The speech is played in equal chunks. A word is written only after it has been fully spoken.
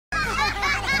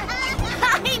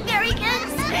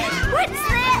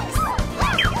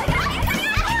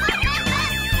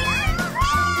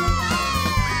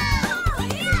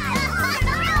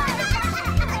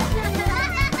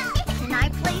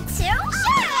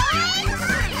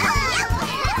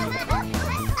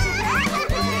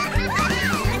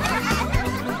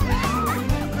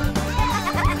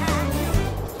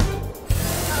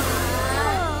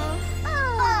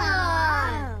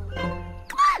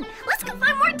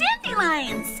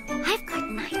dandelions. I've got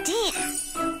an idea.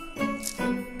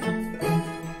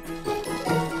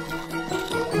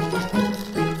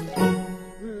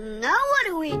 Now what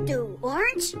do we do,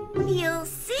 Orange? You'll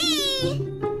see.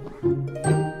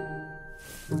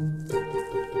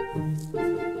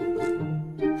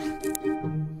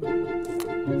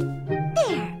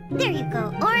 There you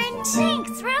go, Orange.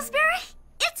 Thanks, Raspberry.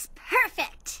 It's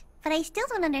perfect. But I still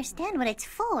don't understand what it's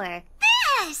for.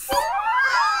 This!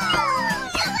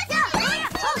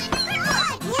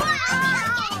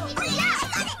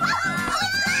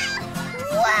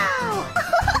 Wow!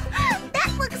 That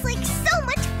looks like so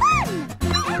much fun!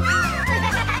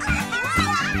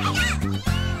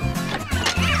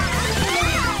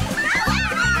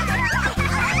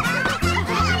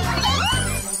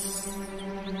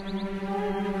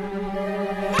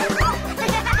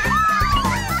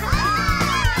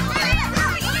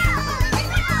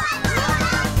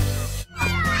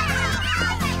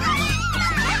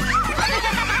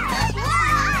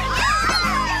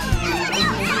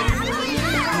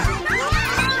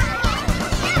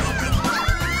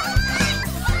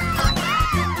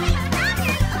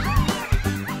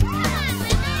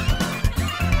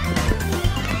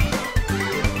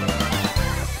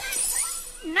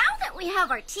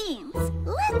 Our teams.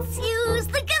 Let's use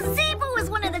the gazebo as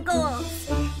one of the goals.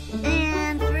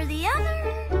 And for the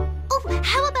other... Oh,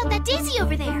 how about that daisy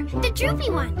over there? The droopy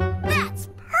one. That's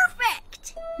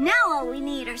perfect! Now all we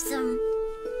need are some...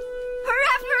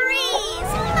 referees!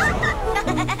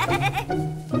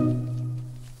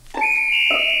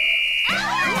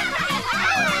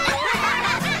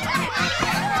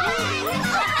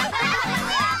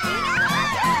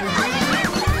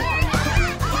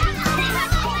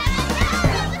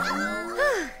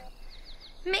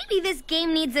 Maybe this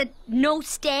game needs a no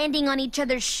standing on each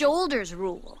other's shoulders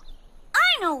rule.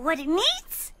 I know what it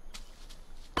needs.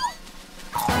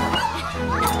 Hey,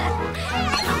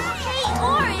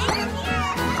 Orange!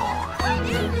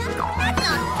 That's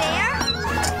not fair.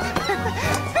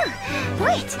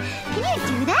 Wait, can you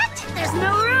do that? There's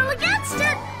no rule against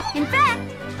it. In fact,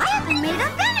 I haven't made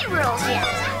up any rules yet.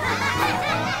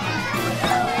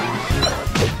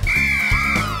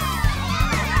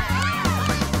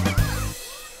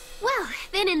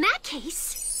 Then in that case...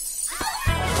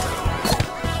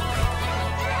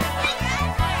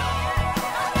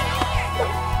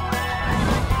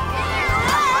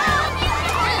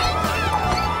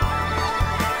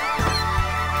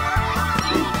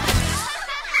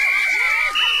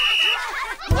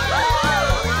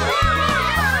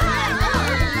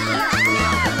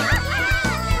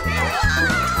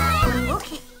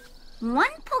 Okay, one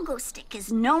pogo stick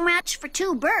is no match for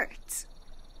two birds.